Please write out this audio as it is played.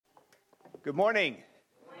Good morning.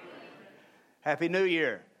 Happy New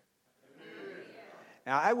Year.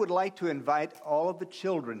 Now, I would like to invite all of the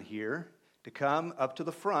children here to come up to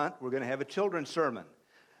the front. We're going to have a children's sermon.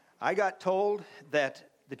 I got told that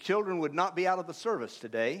the children would not be out of the service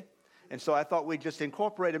today, and so I thought we'd just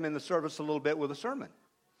incorporate them in the service a little bit with a sermon.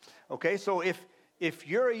 Okay, so if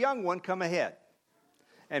you're a young one, come ahead.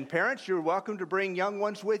 And parents, you're welcome to bring young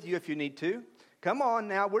ones with you if you need to. Come on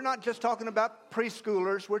now, we're not just talking about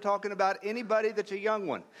preschoolers, we're talking about anybody that's a young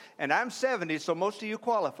one. And I'm 70, so most of you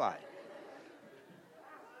qualify.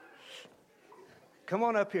 Come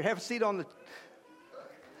on up here, have a seat on the...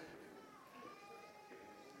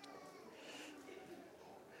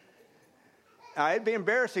 Now, it'd be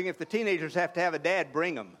embarrassing if the teenagers have to have a dad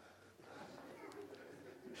bring them.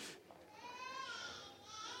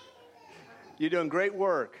 You're doing great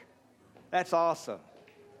work. That's awesome.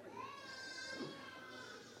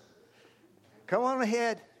 Come on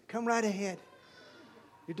ahead. Come right ahead.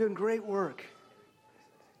 You're doing great work.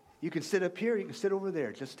 You can sit up here. You can sit over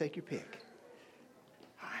there. Just take your pick.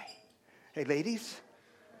 Hi. Hey, ladies.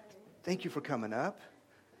 Thank you for coming up.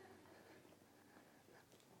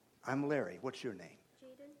 I'm Larry. What's your name?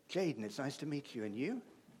 Jaden. Jaden, it's nice to meet you. And you?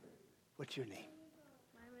 What's your name?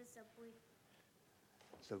 Mine was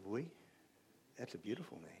Zabui. Zabui? That's a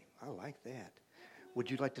beautiful name. I like that. Would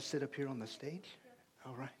you like to sit up here on the stage? Yeah.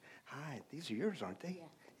 All right. Hi. These are yours, aren't they?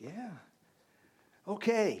 Yeah.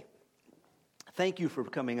 Okay. Thank you for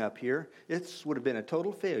coming up here. This would have been a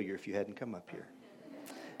total failure if you hadn't come up here.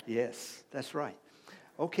 Yes, that's right.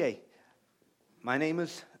 Okay. My name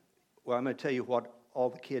is, I'm going to tell you what all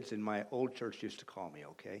the kids in my old church used to call me,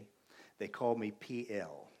 okay? They called me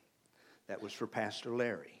PL. That was for Pastor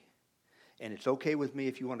Larry. And it's okay with me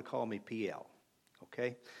if you want to call me PL,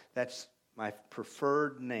 okay? That's my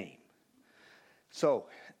preferred name. So,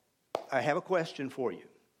 I have a question for you.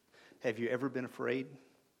 Have you ever been afraid?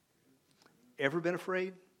 Ever been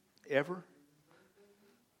afraid? Ever?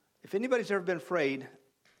 If anybody's ever been afraid,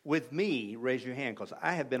 with me, raise your hand, because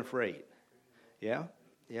I have been afraid. Yeah?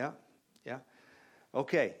 Yeah? Yeah?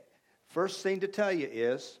 Okay. First thing to tell you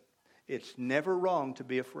is, it's never wrong to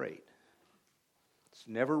be afraid. It's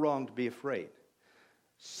never wrong to be afraid.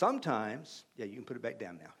 Sometimes, you can put it back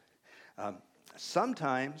down now.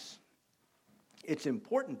 Sometimes it's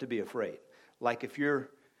important to be afraid. Like if you're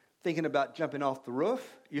thinking about jumping off the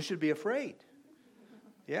roof, you should be afraid.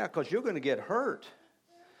 Yeah, because you're going to get hurt.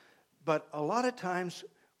 But a lot of times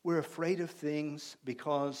we're afraid of things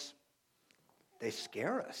because they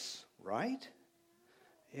scare us, right?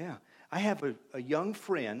 Yeah. I have a young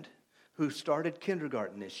friend who started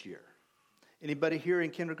kindergarten this year. Anybody here in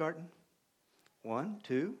kindergarten? 1,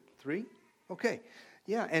 2, 3? Okay.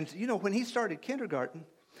 Yeah, and when he started kindergarten,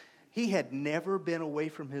 he had never been away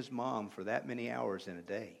from his mom for that many hours in a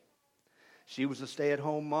day. She was a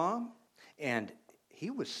stay-at-home mom, and he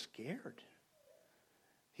was scared.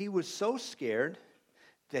 He was so scared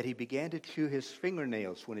that he began to chew his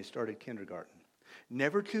fingernails when he started kindergarten.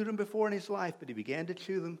 Never chewed them before in his life, but he began to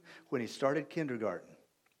chew them when he started kindergarten.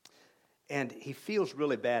 And he feels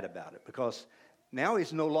really bad about it because now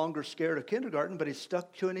he's no longer scared of kindergarten, but he's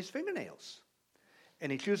stuck chewing his fingernails. And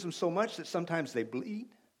he chews them so much that sometimes they bleed.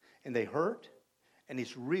 And they hurt, and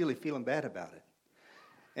he's really feeling bad about it.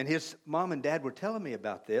 And his mom and dad were telling me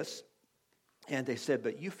about this, and they said,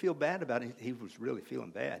 but you feel bad about it? He was really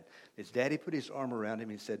feeling bad. His daddy put his arm around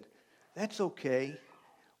him and he said, that's okay.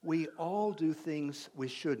 We all do things we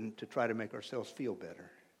shouldn't to try to make ourselves feel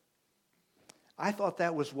better. I thought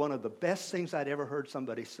that was one of the best things I'd ever heard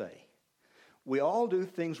somebody say. We all do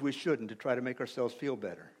things we shouldn't to try to make ourselves feel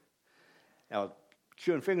better. Now,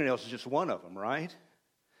 chewing fingernails is just one of them, right?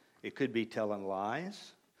 It could be telling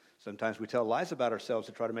lies. Sometimes we tell lies about ourselves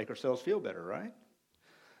to try to make ourselves feel better, right?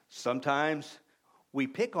 Sometimes we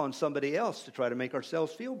pick on somebody else to try to make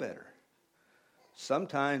ourselves feel better.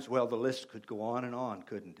 Sometimes, the list could go on,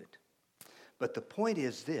 couldn't it? But the point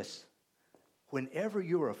is this. Whenever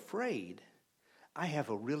you're afraid, I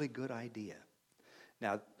have a really good idea.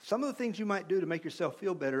 Now, some of the things you might do to make yourself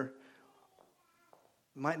feel better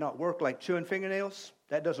might not work, like chewing fingernails.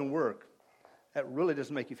 That doesn't work. That really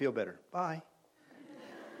doesn't make you feel better. Bye.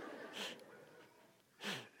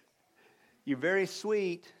 You're very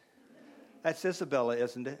sweet. That's Isabella,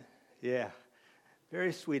 isn't it? Yeah.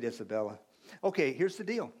 Very sweet, Isabella. Okay, here's the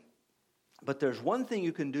deal. But there's one thing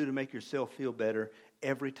you can do to make yourself feel better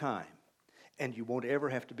every time. And you won't ever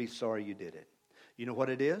have to be sorry you did it. You know what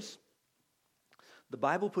it is? The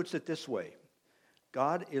Bible puts it this way.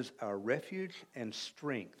 God is our refuge and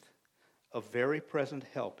strength, a very present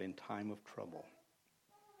help in time of trouble.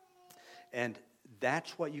 And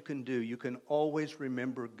that's what you can do. You can always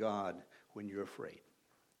remember God when you're afraid.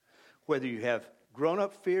 Whether you have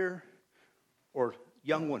grown-up fear or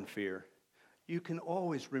young one fear, you can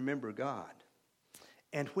always remember God.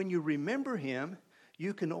 And when you remember him,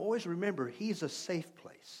 you can always remember he's a safe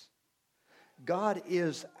place. God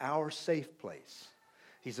is our safe place.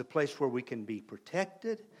 He's a place where we can be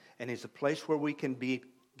protected, and he's a place where we can be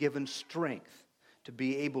given strength to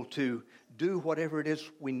be able to do whatever it is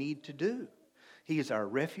we need to do. He is our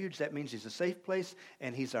refuge. That means he's a safe place,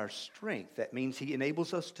 and he's our strength. That means he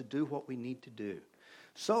enables us to do what we need to do.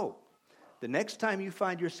 So, the next time you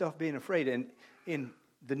find yourself being afraid, and in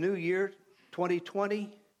the new year,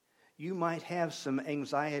 2020, you might have some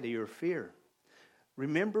anxiety or fear.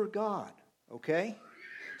 Remember God, okay?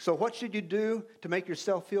 So what should you do to make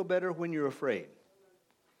yourself feel better when you're afraid?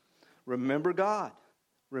 Remember God.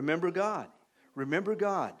 Remember God. Remember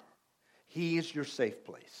God. He is your safe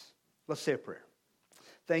place. Let's say a prayer.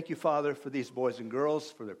 Thank you, Father, for these boys and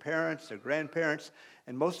girls, for their parents, their grandparents,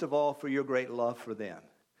 and most of all, for your great love for them.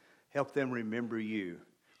 Help them remember you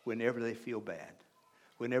whenever they feel bad,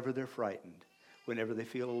 whenever they're frightened, whenever they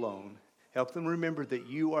feel alone. Help them remember that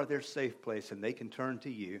you are their safe place and they can turn to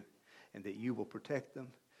you, and that you will protect them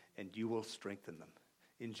and you will strengthen them.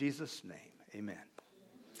 In Jesus' name, amen.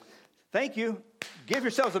 Thank you. Give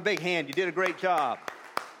yourselves a big hand. You did a great job.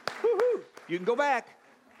 Woo-hoo. You can go back.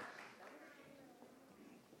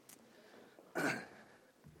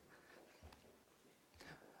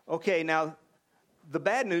 Okay, now, the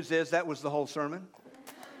bad news is that was the whole sermon.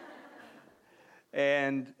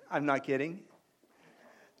 And I'm not kidding.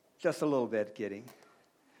 Just a little bit kidding.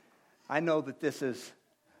 I know that this is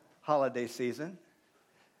holiday season.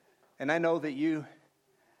 And I know that you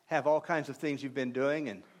have all kinds of things you've been doing,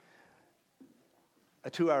 and a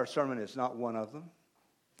 2-hour sermon is not one of them.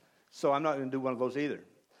 So I'm not going to do one of those either.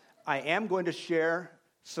 I am going to share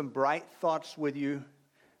some bright thoughts with you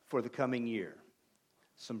for the coming year.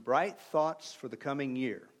 Some bright thoughts for the coming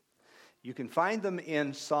year. You can find them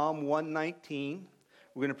in Psalm 119.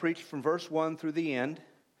 We're going to preach from verse 1 through the end.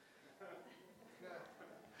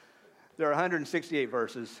 There are 168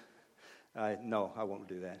 verses. No, I won't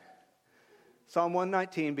do that. Psalm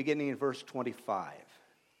 119, beginning in verse 25.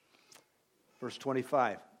 Verse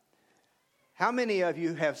 25. How many of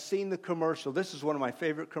you have seen the commercial? This is one of my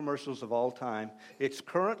favorite commercials of all time. It's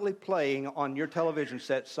currently playing on your television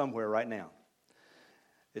set somewhere right now.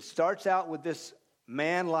 It starts out with this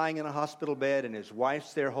man lying in a hospital bed, and his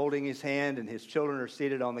wife's there holding his hand, and his children are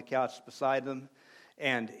seated on the couch beside them.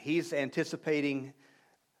 And he's anticipating,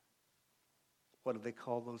 what do they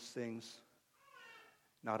call those things?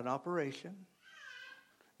 Not an operation,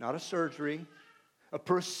 not a surgery, a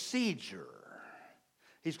procedure.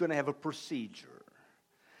 He's going to have a procedure.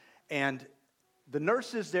 And the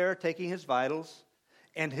nurse is there taking his vitals,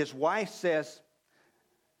 and his wife says,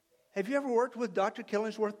 "Have you ever worked with Dr.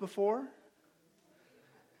 Killingsworth before?"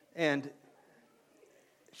 And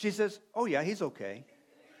she says, "Oh yeah, he's okay."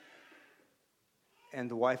 And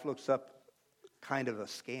the wife looks up kind of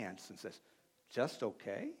askance and says, "Just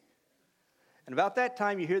okay?" And about that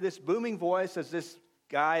time you hear this booming voice as this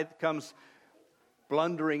guy comes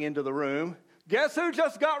blundering into the room. "Guess who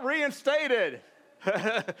just got reinstated?"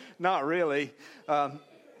 Not really.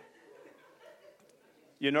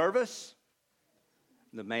 You nervous?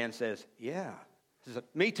 The man says, "Yeah." He says,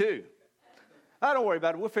 "Me too." "Oh, don't worry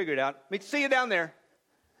about it. We'll figure it out. See you down there."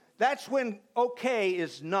 That's when okay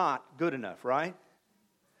is not good enough, right?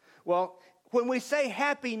 Well, when we say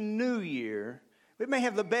Happy New Year, we may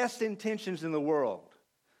have the best intentions in the world,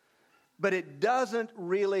 but it doesn't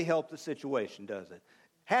really help the situation, does it?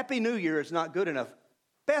 Happy New Year is not good enough.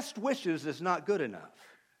 Best wishes is not good enough.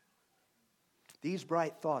 These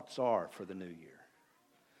bright thoughts are for the new year.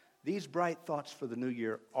 These bright thoughts for the new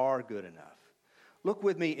year are good enough. Look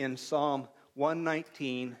with me in Psalm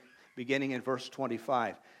 119, beginning in verse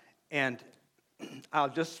 25. And I'll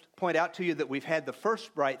just point out to you that we've had the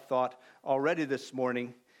first bright thought already this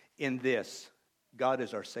morning in this: God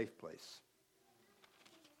is our safe place.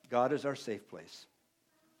 God is our safe place.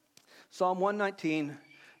 Psalm 119,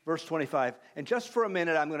 verse 25. And just for a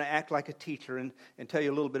minute, I'm going to act like a teacher and tell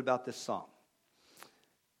you a little bit about this psalm.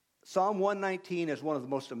 Psalm 119 is one of the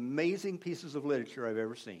most amazing pieces of literature I've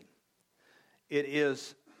ever seen. It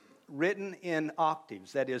is written in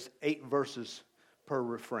octaves, that is 8 verses per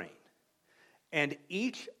refrain. And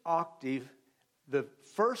each octave, the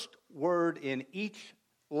first word in each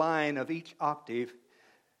line of each octave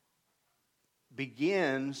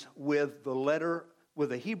begins with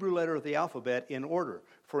the Hebrew letter of the alphabet in order.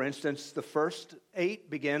 For instance, the first 8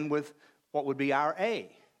 begin with what would be our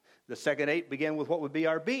A. The second 8 begin with what would be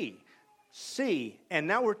our B, C, and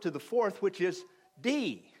now we're to the fourth, which is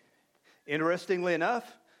D. Interestingly enough,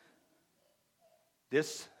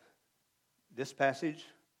 this passage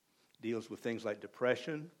deals with things like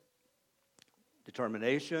depression,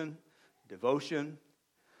 determination, devotion,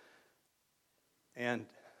 and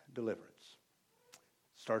deliverance.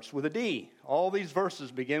 Starts with a D. All these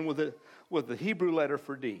verses begin with the Hebrew letter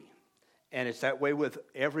for D. And it's that way with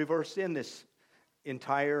every verse in this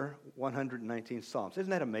entire 119 Psalms.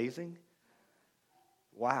 Isn't that amazing?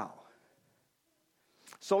 Wow.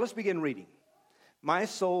 So let's begin reading. My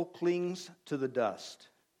soul clings to the dust.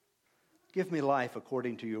 Give me life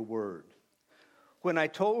according to your word. When I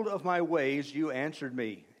told of my ways, you answered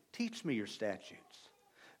me. Teach me your statutes.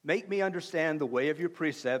 Make me understand the way of your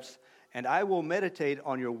precepts, and I will meditate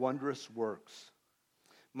on your wondrous works.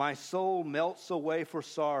 My soul melts away for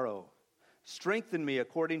sorrow. Strengthen me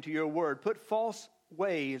according to your word. Put false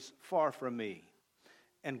ways far from me,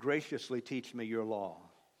 and graciously teach me your law.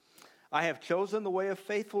 I have chosen the way of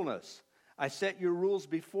faithfulness. I set your rules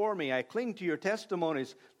before me. I cling to your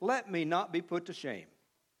testimonies. Let me not be put to shame.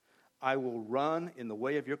 I will run in the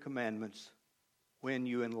way of your commandments when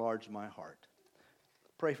you enlarge my heart.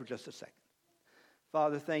 Pray for just a second.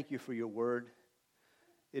 Father, thank you for your word.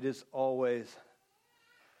 It is always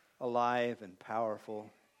alive and powerful.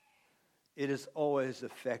 It is always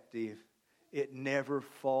effective. It never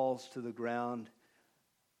falls to the ground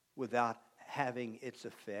without having its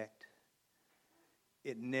effect.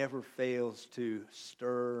 It never fails to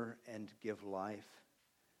stir and give life.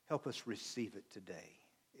 Help us receive it today.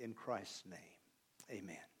 In Christ's name,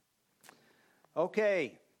 amen.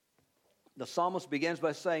 Okay. The psalmist begins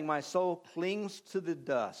by saying, my soul clings to the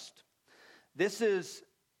dust. This is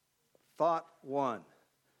thought one.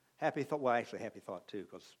 Happy thought two,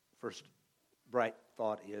 because first bright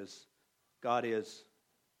thought is God is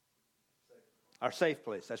our safe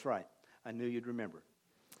place. That's right. I knew you'd remember.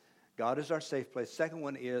 God is our safe place. Second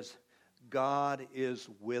one is God is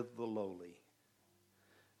with the lowly.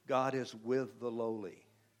 God is with the lowly.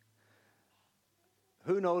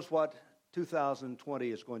 Who knows what 2020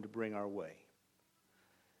 is going to bring our way?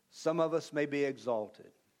 Some of us may be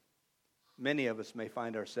exalted. Many of us may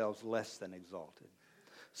find ourselves less than exalted.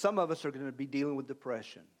 Some of us are going to be dealing with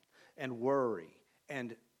depression and worry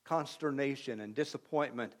and consternation and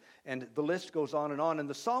disappointment, and the list goes on. And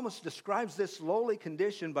the psalmist describes this lowly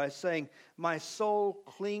condition by saying, my soul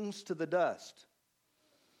clings to the dust.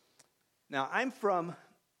 Now, I'm from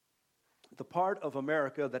the part of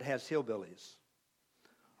America that has hillbillies.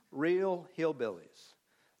 Real hillbillies.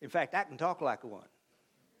 In fact, I can talk like one.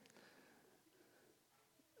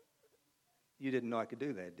 You didn't know I could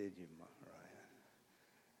do that, did you?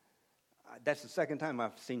 Right. That's the second time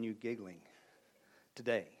I've seen you giggling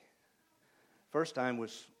today. First time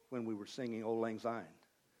was when we were singing Old Lang Syne.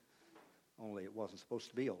 Only it wasn't supposed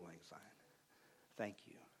to be Old Lang Syne. Thank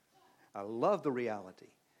you. I love the reality.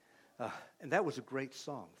 And that was a great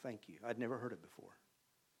song. Thank you. I'd never heard it before.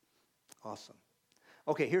 Awesome.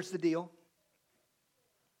 Okay, here's the deal.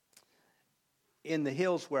 In the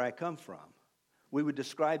hills where I come from, we would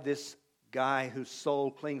describe this guy whose soul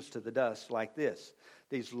clings to the dust like this.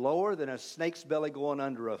 He's lower than a snake's belly going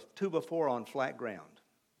under a 2x4 on flat ground.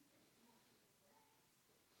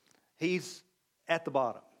 He's at the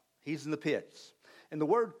bottom. He's in the pits. And the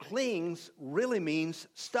word clings really means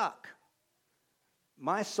stuck.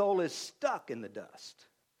 My soul is stuck in the dust.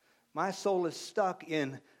 My soul is stuck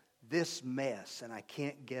in this mess, and I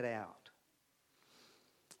can't get out.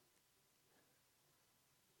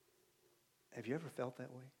 Have you ever felt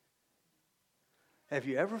that way? Have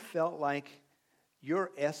you ever felt like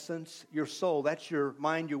your essence, your soul, that's your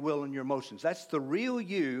mind, your will, and your emotions, that's the real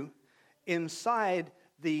you inside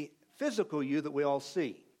the physical you that we all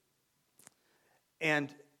see?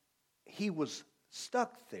 And he was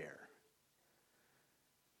stuck there.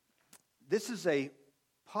 This is a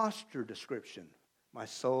posture description. My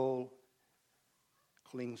soul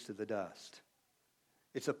clings to the dust.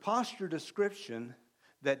 It's a posture description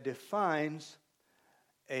that defines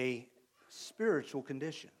a spiritual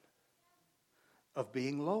condition of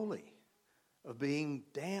being lowly, of being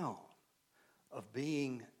down, of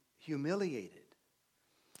being humiliated.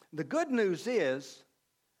 The good news is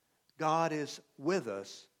God is with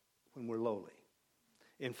us when we're lowly.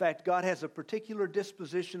 In fact, God has a particular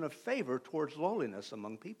disposition of favor towards lowliness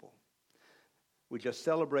among people. We just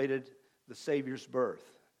celebrated the Savior's birth.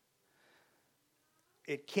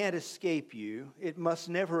 It can't escape you. It must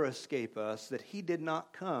never escape us that he did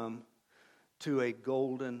not come to a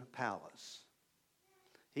golden palace.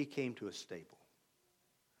 He came to a stable.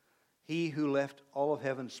 He who left all of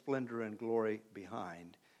heaven's splendor and glory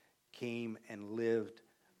behind came and lived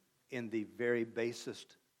in the very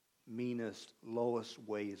basest meanest, lowest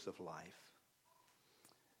ways of life.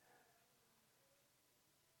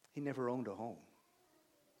 He never owned a home.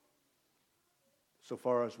 So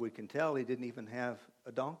far as we can tell, he didn't even have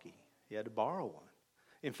a donkey. He had to borrow one.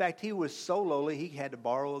 In fact, he was so lowly, he had to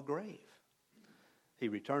borrow a grave. He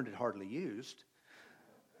returned it hardly used,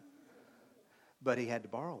 but he had to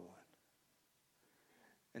borrow one.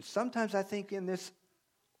 And sometimes I think in this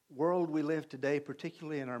world we live today,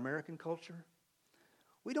 particularly in our American culture,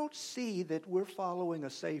 we don't see that we're following a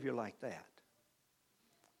Savior like that.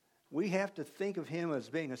 We have to think of him as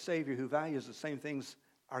being a Savior who values the same things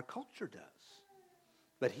our culture does.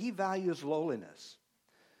 But he values lowliness.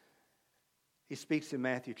 He speaks in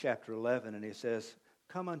Matthew chapter 11 and he says,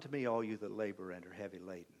 "Come unto me, all you that labor and are heavy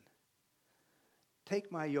laden.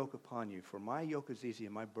 Take my yoke upon you, for my yoke is easy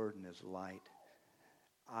and my burden is light.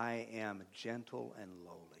 I am gentle and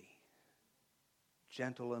lowly."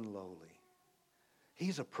 Gentle and lowly.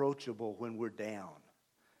 He's approachable when we're down.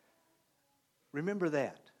 Remember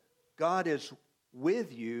that. God is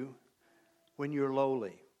with you when you're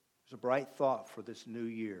lowly. It's a bright thought for this new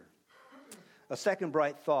year. A second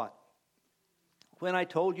bright thought. When I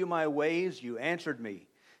told you my ways, you answered me.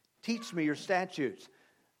 Teach me your statutes.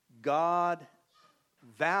 God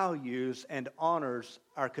values and honors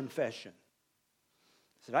our confession.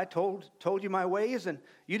 He said, I told you my ways and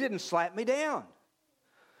you didn't slap me down.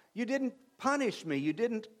 You didn't punish me. You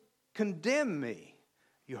didn't condemn me.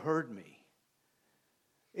 You heard me.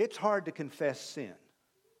 It's hard to confess sin.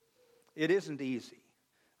 It isn't easy.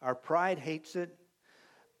 Our pride hates it.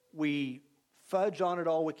 We fudge on it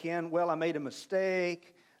all we can. Well, I made a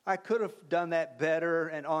mistake. I could have done that better,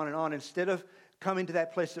 and on, instead of coming to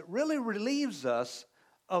that place that really relieves us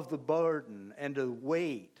of the burden and the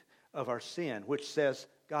weight of our sin, which says,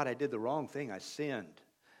 God, I did the wrong thing. I sinned.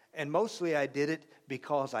 And mostly I did it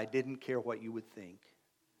because I didn't care what you would think.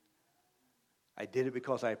 I did it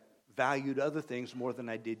because I valued other things more than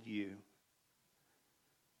I did you.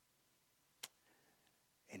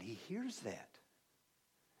 And he hears that.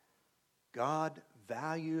 God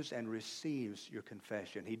values and receives your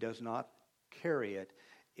confession. He does not carry it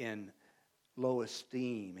in low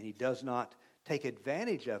esteem, and he does not take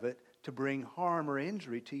advantage of it to bring harm or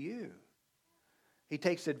injury to you. He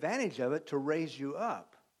takes advantage of it to raise you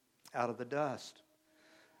up out of the dust.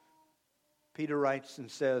 Peter writes and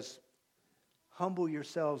says, humble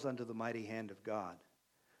yourselves under the mighty hand of God,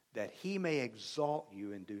 that he may exalt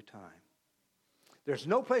you in due time. There's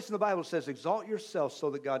no place in the Bible that says exalt yourself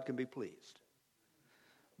so that God can be pleased.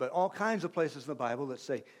 But all kinds of places in the Bible that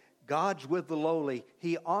say God's with the lowly.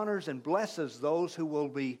 He honors and blesses those who will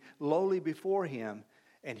be lowly before him,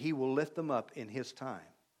 and he will lift them up in his time.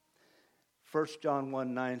 1 John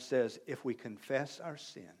 1:9 says, if we confess our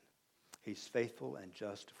sin, he's faithful and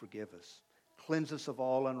just to forgive us, cleanse us of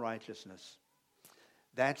all unrighteousness.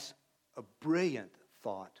 That's a brilliant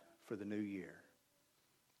thought for the new year.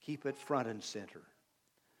 Keep it front and center.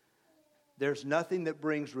 There's nothing that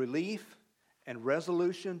brings relief and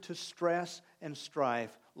resolution to stress and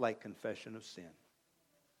strife like confession of sin.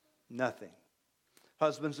 Nothing.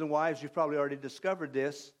 Husbands and wives, you've probably already discovered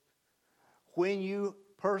this. When you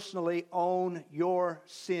personally own your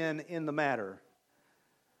sin in the matter,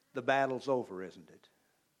 the battle's over, isn't it?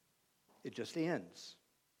 It just ends.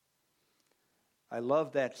 I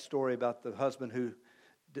love that story about the husband who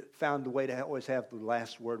found the way to always have the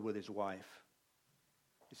last word with his wife.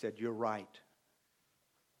 He said, you're right.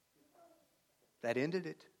 That ended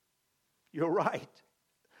it. You're right.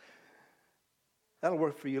 That'll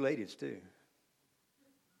work for you ladies too.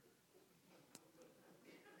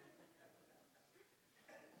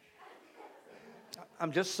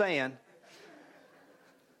 I'm just saying.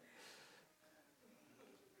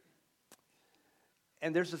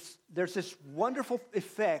 And there's this wonderful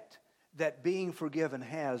effect that being forgiven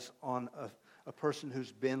has on a person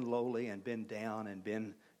who's been lowly and been down and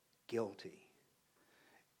been guilty.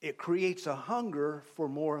 It creates a hunger for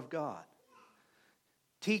more of God.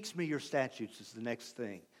 Teach me your statutes is the next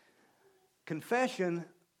thing. Confession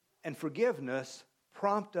and forgiveness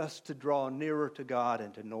prompt us to draw nearer to God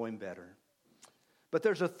and to know him better. But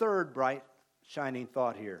there's a third bright, shining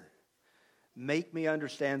thought here. Make me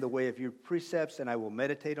understand the way of your precepts, and I will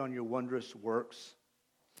meditate on your wondrous works.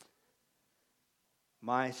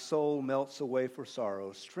 My soul melts away for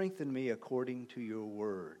sorrow. Strengthen me according to your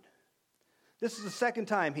word. This is the second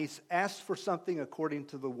time he's asked for something according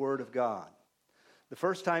to the word of God. The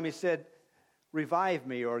first time he said, revive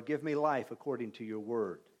me or give me life according to your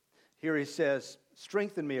word. Here he says,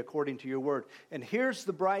 strengthen me according to your word. And here's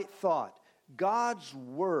the bright thought. God's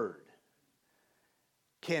word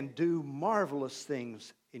can do marvelous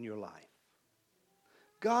things in your life.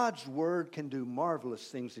 God's Word can do marvelous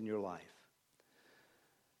things in your life.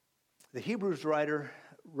 The Hebrews writer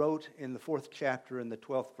wrote in the 4th chapter in the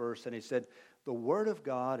 12th verse, and he said, the Word of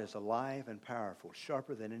God is alive and powerful,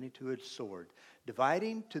 sharper than any two-edged sword,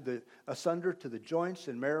 dividing asunder to the joints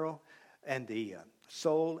and marrow and the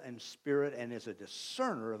soul and spirit, and is a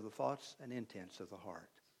discerner of the thoughts and intents of the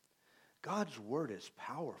heart. God's Word is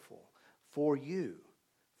powerful for you,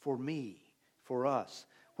 for me, for us.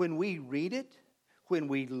 When we read it, when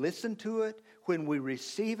we listen to it, when we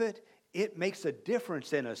receive it, it makes a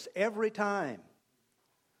difference in us every time.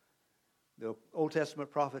 The Old Testament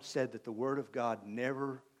prophet said that the Word of God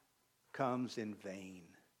never comes in vain.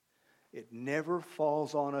 It never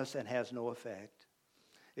falls on us and has no effect.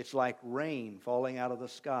 It's like rain falling out of the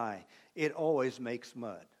sky. It always makes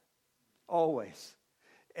mud. Always.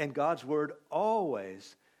 And God's Word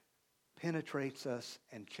always penetrates us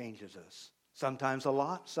and changes us. Sometimes a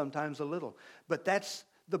lot, sometimes a little. But that's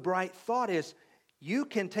the bright thought is you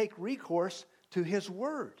can take recourse to His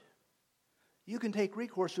Word. You can take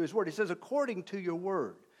recourse to His Word. He says, according to your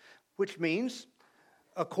Word, which means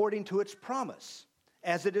according to its promise,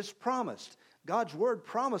 as it is promised. God's Word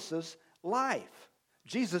promises life.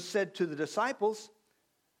 Jesus said to the disciples,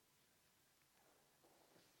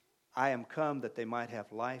 I am come that they might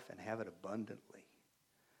have life and have it abundantly.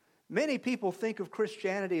 Many people think of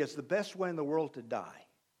Christianity as the best way in the world to die.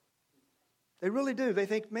 They really do. They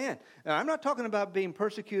think, man, now I'm not talking about being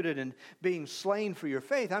persecuted and being slain for your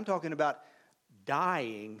faith. I'm talking about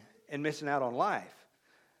dying and missing out on life.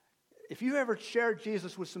 If you ever shared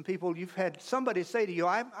Jesus with some people, you've had somebody say to you,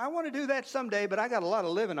 I want to do that someday, but I got a lot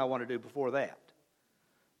of living I want to do before that.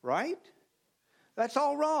 Right? That's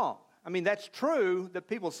all wrong. I mean, that's true that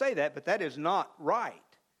people say that, but that is not right.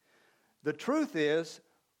 The truth is,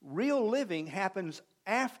 real living happens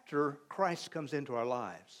after Christ comes into our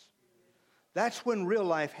lives. That's when real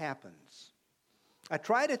life happens. I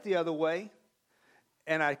tried it the other way,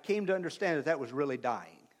 and I came to understand that that was really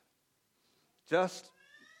dying. Just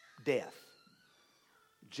death.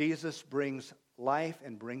 Jesus brings life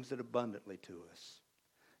and brings it abundantly to us.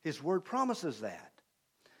 His Word promises that.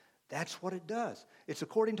 That's what it does. It's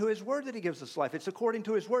according to His Word that He gives us life. It's according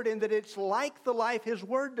to His Word in that it's like the life His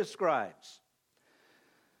Word describes.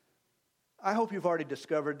 I hope you've already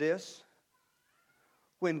discovered this.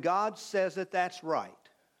 When God says it, that's right.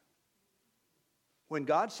 When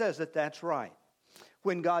God says it, that's right.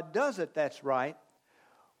 When God does it, that's right.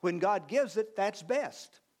 When God gives it, that's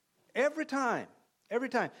best. Every time. Every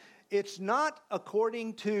time. It's not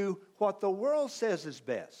according to what the world says is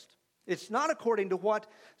best. It's not according to what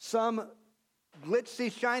some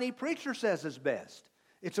glitzy, shiny preacher says is best.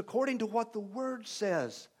 It's according to what the Word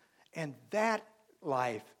says. And that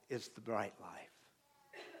life is the bright life.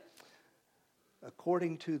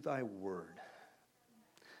 According to thy Word.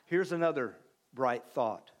 Here's another bright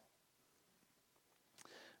thought.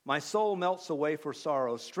 My soul melts away for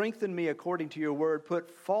sorrow. Strengthen me according to your word. Put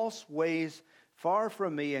false ways far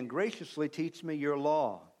from me and graciously teach me your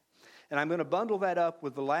law. And I'm going to bundle that up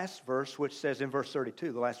with the last verse, which says in verse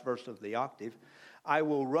 32, the last verse of the octave, I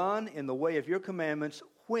will run in the way of your commandments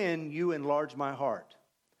when you enlarge my heart.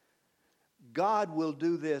 God will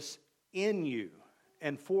do this in you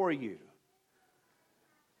and for you.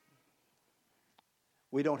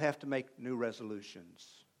 We don't have to make new resolutions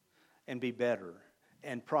and be better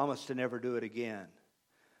and promise to never do it again.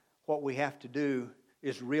 What we have to do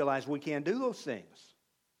is realize we can't do those things.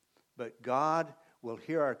 But God will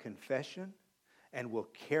hear our confession and will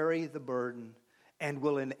carry the burden and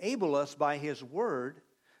will enable us by His Word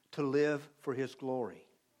to live for His glory,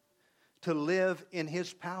 to live in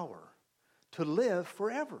His power, to live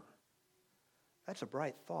forever. That's a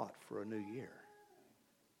bright thought for a new year.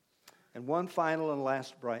 And one final and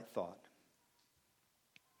last bright thought.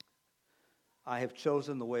 I have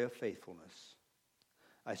chosen the way of faithfulness.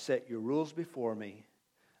 I set your rules before me.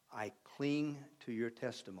 I cling to your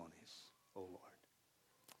testimonies, O Lord.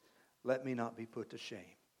 Let me not be put to shame.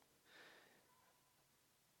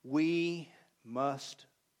 We must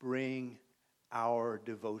bring our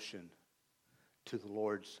devotion to the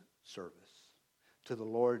Lord's service, to the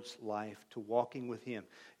Lord's life, to walking with Him.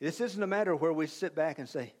 This isn't a matter where we sit back and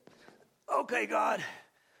say, okay, God,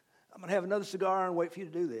 I'm going to have another cigar and wait for you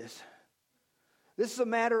to do this. This is a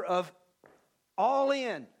matter of all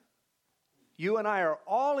in. You and I are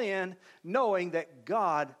all in, knowing that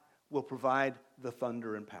God will provide the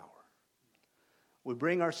thunder and power. We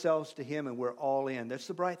bring ourselves to Him and we're all in. That's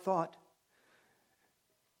the bright thought.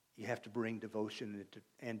 You have to bring devotion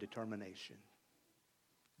and determination.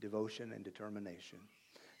 Devotion and determination.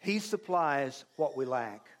 He supplies what we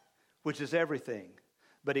lack, which is everything.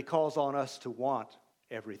 But He calls on us to want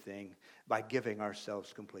everything by giving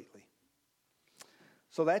ourselves completely.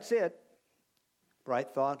 So that's it.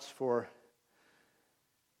 Bright thoughts for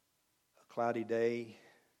a cloudy day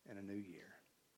and a new year.